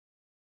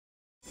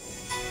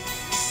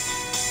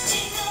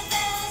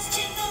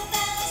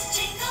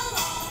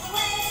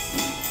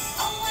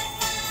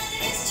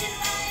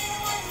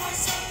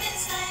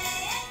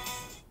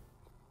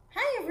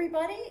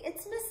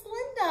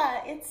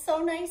so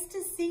nice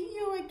to see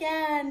you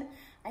again.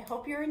 I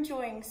hope you're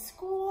enjoying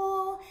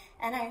school,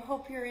 and I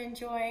hope you're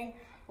enjoying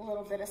a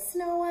little bit of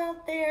snow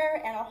out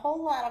there and a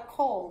whole lot of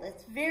cold.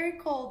 It's very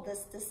cold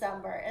this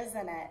December,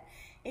 isn't it?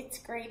 It's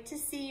great to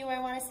see you. I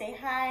want to say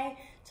hi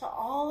to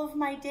all of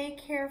my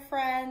daycare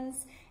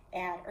friends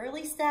at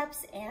Early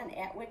Steps and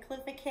at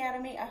Wycliffe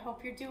Academy. I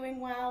hope you're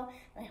doing well.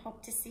 I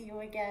hope to see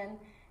you again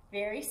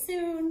very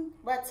soon.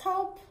 Let's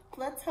hope.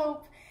 Let's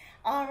hope.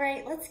 All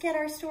right, let's get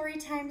our story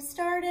time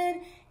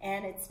started.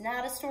 And it's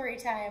not a story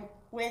time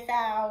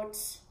without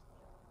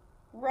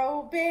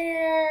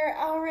Robert.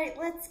 All right,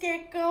 let's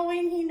get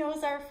going. He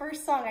knows our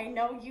first song. I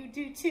know you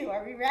do too.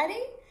 Are we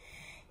ready?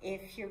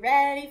 If you're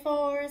ready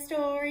for a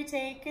story,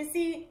 take a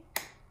seat.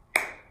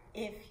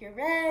 If you're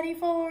ready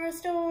for a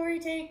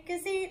story, take a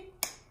seat.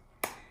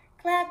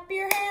 Clap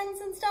your hands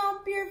and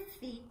stomp your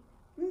feet.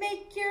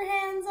 Make your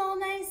hands all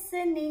nice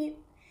and neat.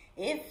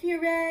 If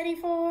you're ready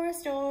for a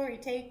story,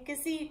 take a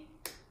seat.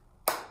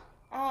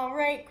 All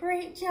right,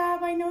 great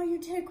job. I know you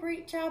did a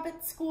great job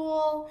at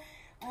school.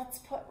 Let's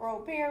put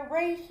Robert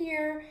right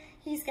here.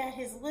 He's got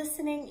his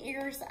listening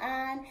ears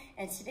on,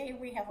 and today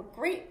we have a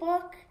great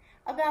book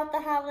about the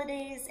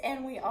holidays,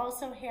 and we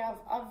also have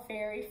a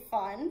very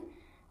fun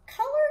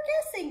color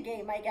guessing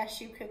game, I guess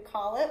you could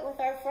call it,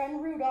 with our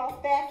friend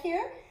Rudolph back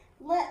here.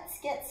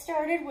 Let's get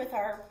started with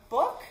our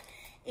book.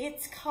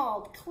 It's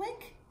called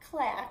Click,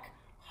 Clack,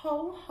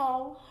 Ho,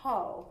 Ho,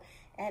 Ho,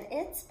 and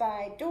it's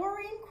by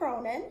Doreen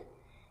Cronin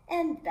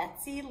and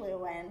Betsy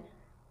Lewin.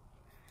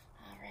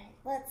 All right,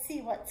 let's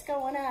see what's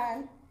going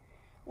on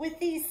with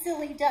these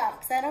silly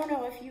ducks. I don't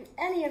know if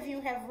any of you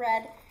have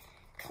read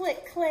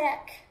Click,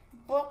 Clack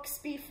books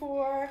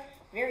before.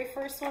 Very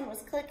first one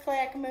was Click,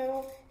 Clack,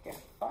 Moo. They're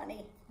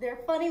funny. They're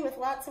funny with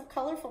lots of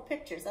colorful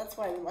pictures. That's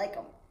why we like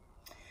them.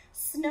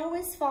 Snow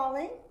is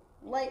falling,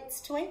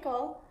 lights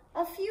twinkle,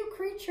 a few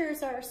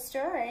creatures are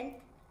stirring.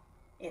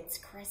 It's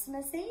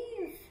Christmas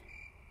Eve.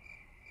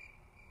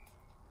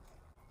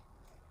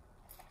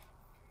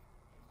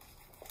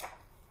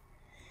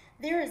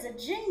 There is a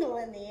jingle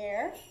in the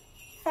air.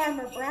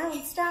 Farmer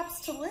Brown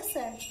stops to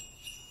listen.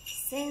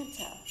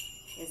 Santa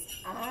is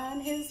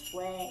on his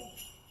way.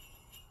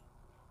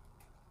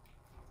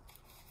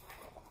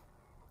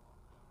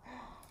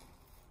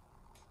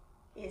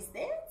 Is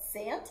that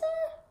Santa?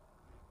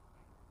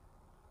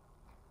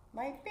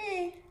 Might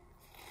be.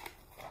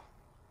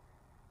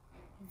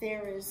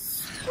 There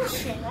is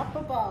swooshing up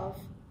above.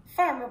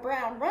 Farmer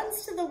Brown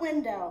runs to the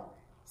window.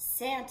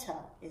 Santa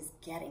is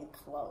getting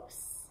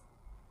close.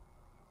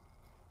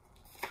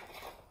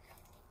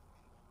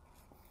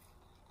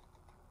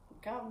 Here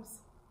comes.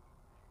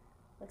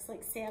 Looks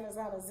like Santa's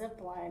on a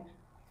zip line.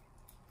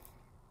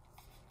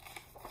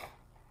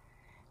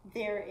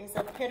 There is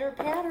a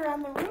pitter-patter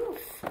on the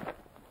roof.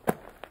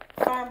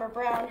 Farmer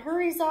Brown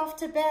hurries off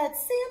to bed.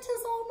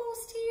 Santa's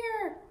almost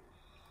here.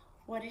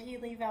 What did he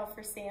leave out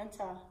for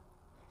Santa?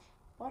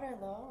 What are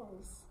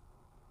those?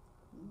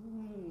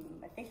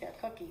 I think they're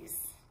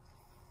cookies.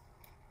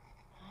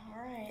 All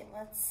right,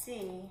 let's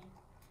see.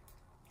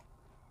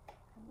 I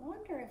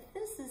wonder if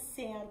this is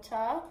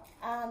Santa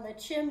on the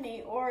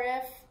chimney or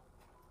if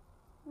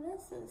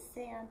this is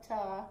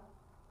Santa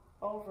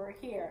over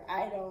here.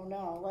 I don't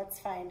know. Let's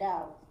find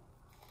out.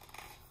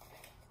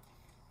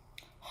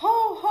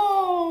 Ho,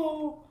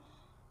 ho!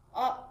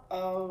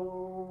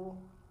 Uh-oh.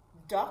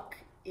 Duck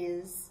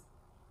is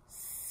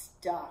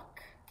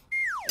stuck.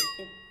 I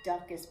think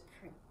Duck is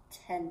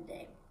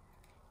pretending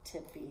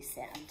to be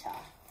Santa.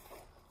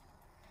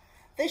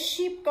 The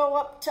sheep go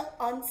up to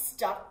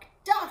unstuck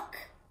Duck.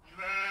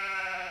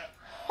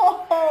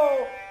 Ho,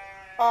 ho!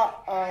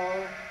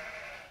 Uh-oh.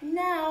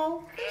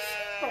 Now the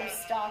sheep are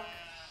stuck.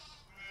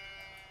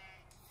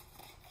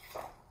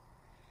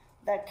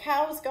 The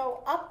cows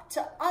go up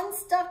to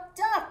unstuck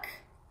Duck.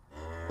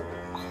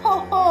 Ho,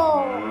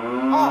 ho!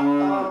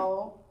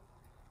 Uh-oh.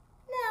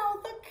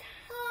 Now the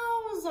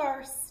cows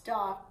are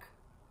stuck.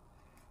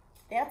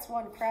 That's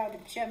one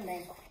crowded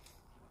chimney.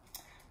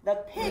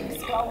 The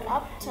pigs go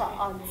up to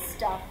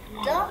unstuck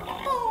Duck.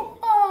 Ho,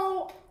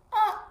 ho!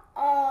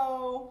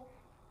 Uh-oh.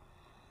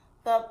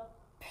 The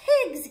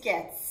pigs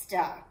get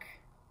stuck.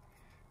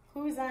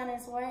 Who's on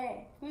his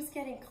way? Who's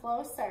getting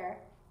closer?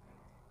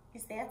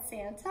 Is that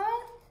Santa?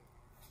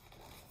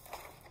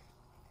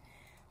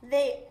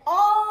 They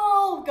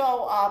all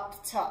go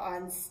up to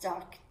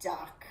unstuck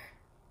Duck.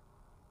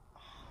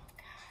 Oh,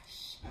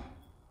 gosh.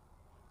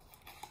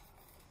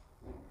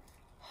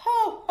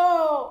 Ho,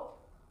 ho!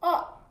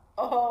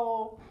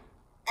 Uh-oh.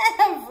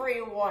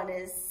 Everyone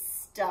is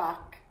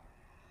stuck.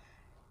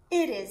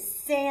 It is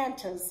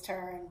Santa's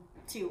turn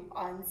to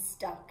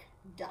unstuck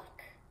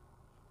Duck.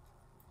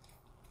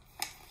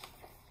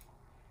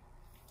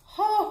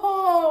 Ho,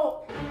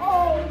 ho!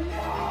 Oh,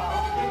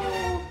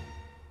 no!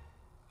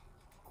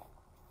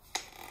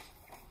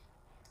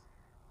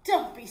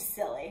 Don't be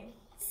silly.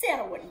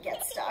 Santa wouldn't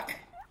get stuck.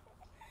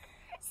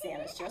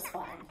 Santa's just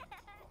fine.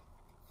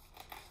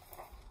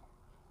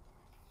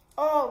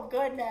 Oh,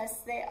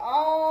 goodness. They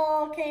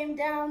all came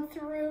down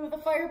through the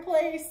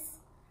fireplace.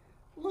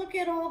 Look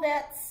at all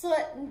that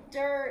soot and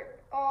dirt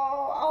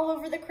all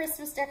over the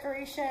Christmas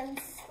decorations.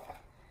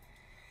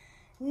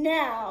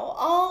 Now,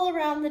 all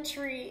around the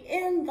tree,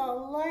 in the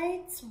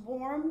light's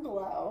warm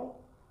glow,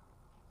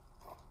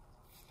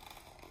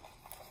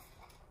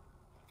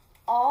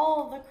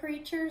 all the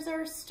creatures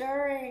are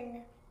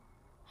stirring.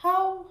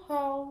 Ho,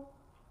 ho,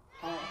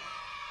 ho.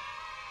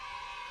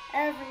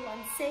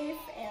 Everyone's safe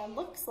and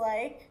looks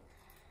like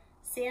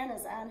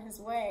Santa's on his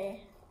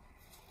way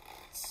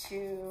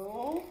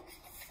to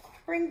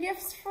bring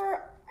gifts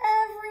for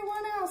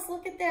everyone else.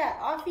 Look at that,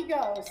 off he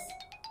goes.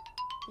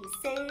 He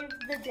saved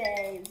the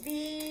day,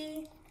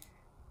 the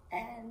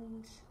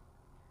end.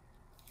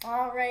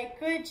 All right,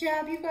 good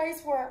job. You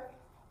guys were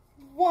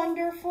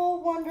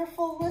wonderful,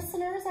 wonderful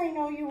listeners. I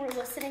know you were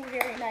listening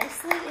very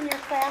nicely in your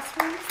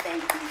classrooms.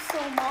 Thank you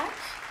so much.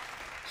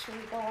 Should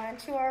we go on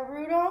to our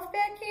Rudolph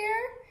back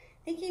here?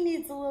 I think he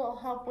needs a little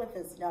help with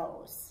his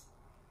nose.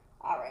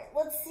 All right,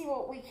 let's see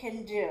what we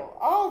can do.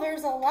 Oh,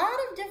 there's a lot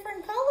of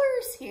different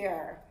colors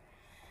here.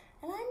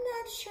 And I'm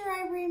not sure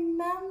I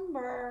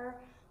remember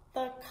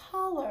the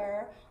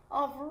color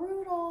of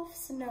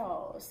Rudolph's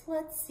nose.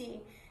 Let's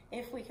see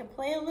if we can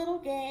play a little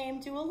game,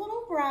 do a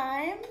little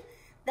rhyme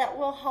that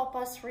will help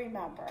us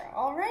remember,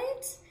 all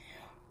right?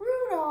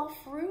 Rudolph,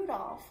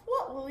 Rudolph,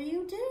 what will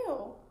you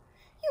do?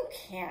 You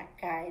can't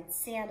guide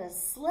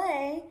Santa's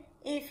sleigh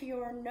if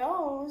your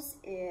nose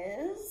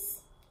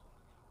is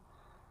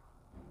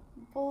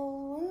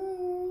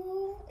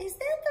blue. Is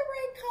that the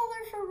right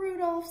color for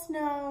Rudolph's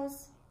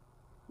nose?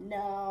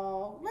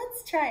 No,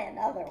 let's try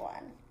another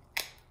one.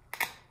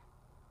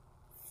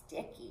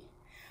 Sticky.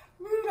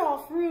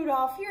 Rudolph,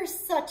 Rudolph, you're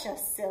such a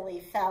silly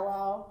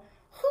fellow.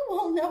 Who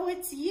will know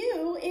it's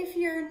you if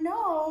your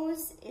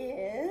nose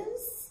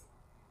is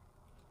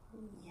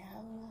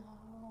yellow?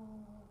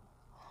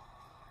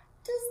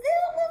 Does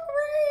that look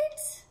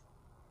right?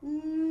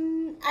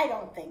 I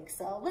don't think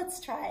so. Let's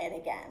try it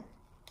again.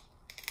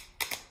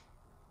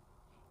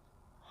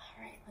 All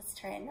right, let's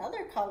try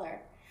another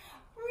color.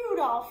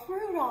 Rudolph,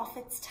 Rudolph,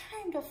 it's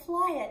time to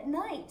fly at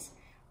night,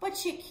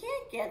 but you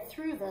can't get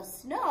through the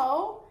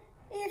snow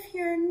if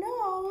your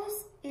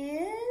nose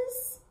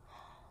is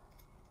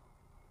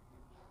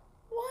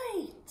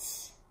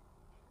white.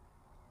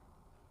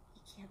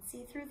 He can't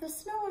see through the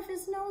snow if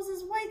his nose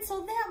is white,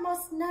 so that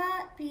must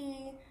not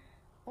be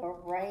the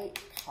right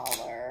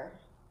color.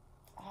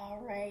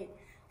 All right,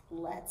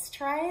 let's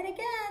try it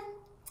again.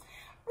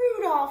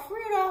 Rudolph,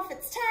 Rudolph,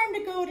 it's time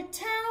to go to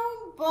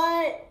town,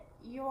 but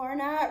you're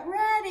not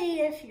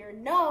ready if your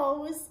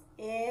nose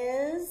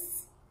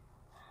is,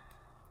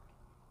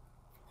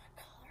 what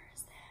color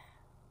is that?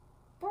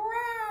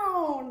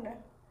 Brown.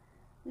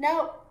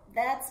 Nope,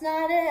 that's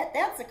not it.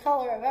 That's the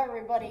color of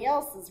everybody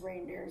else's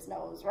reindeer's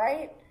nose,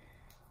 right?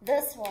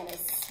 This one is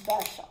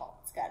special.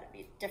 It's got to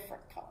be a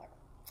different color.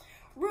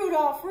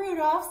 Rudolph,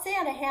 Rudolph,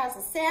 Santa has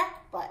a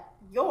sack, but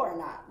you're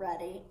not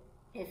ready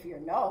if your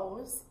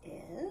nose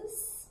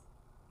is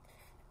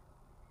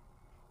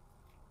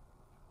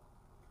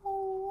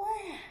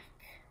black.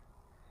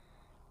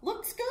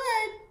 Looks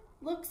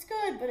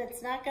good, but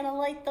it's not gonna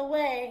light the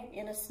way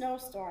in a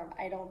snowstorm.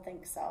 I don't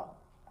think so.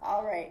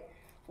 All right,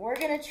 we're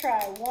gonna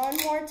try one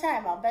more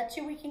time. I'll bet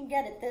you we can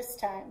get it this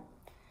time.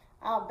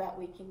 I'll bet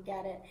we can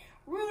get it.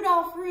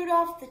 Rudolph,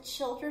 Rudolph, the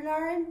children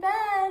are in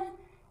bed.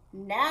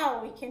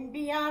 Now we can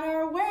be on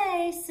our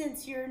way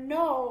since your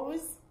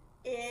nose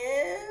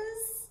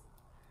is,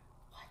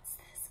 what's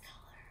this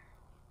color?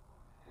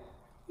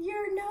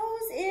 Your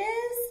nose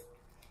is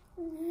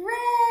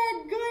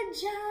red. Good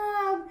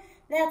job.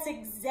 That's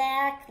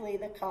exactly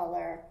the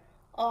color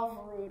of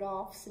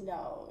Rudolph's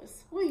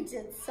nose. We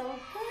did so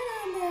good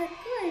on that.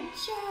 Good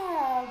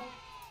job.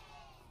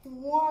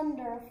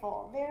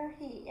 Wonderful. There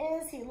he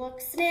is. He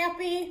looks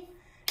snappy.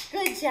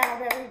 Good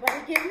job,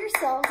 everybody. Give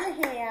yourselves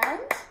a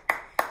hand.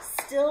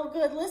 Still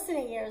good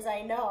listening ears,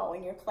 I know,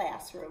 in your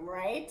classroom,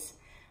 right?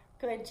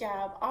 Good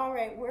job. All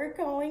right, we're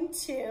going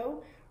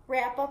to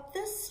wrap up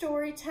this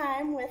story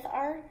time with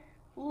our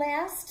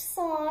last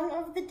song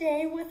of the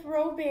day with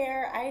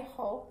Robert. I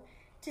hope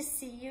to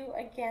see you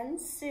again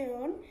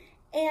soon.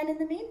 And in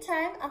the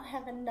meantime, I'll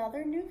have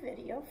another new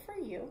video for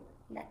you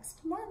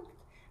next month.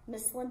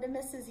 Miss Linda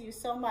misses you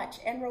so much,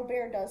 and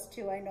Robert does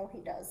too. I know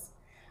he does.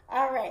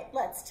 All right,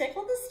 let's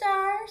tickle the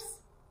stars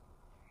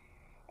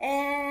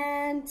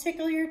and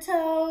tickle your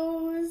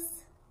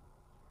toes.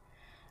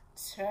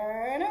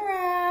 Turn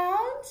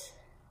around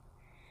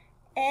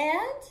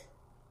and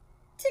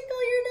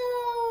tickle your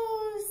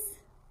nose.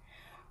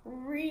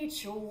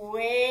 Reach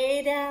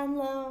way down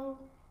low.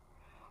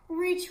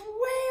 Reach way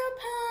up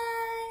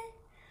high.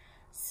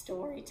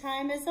 Story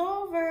time is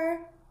over,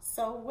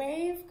 so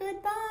wave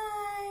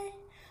goodbye.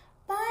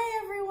 Bye,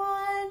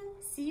 everyone.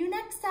 See you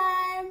next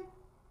time.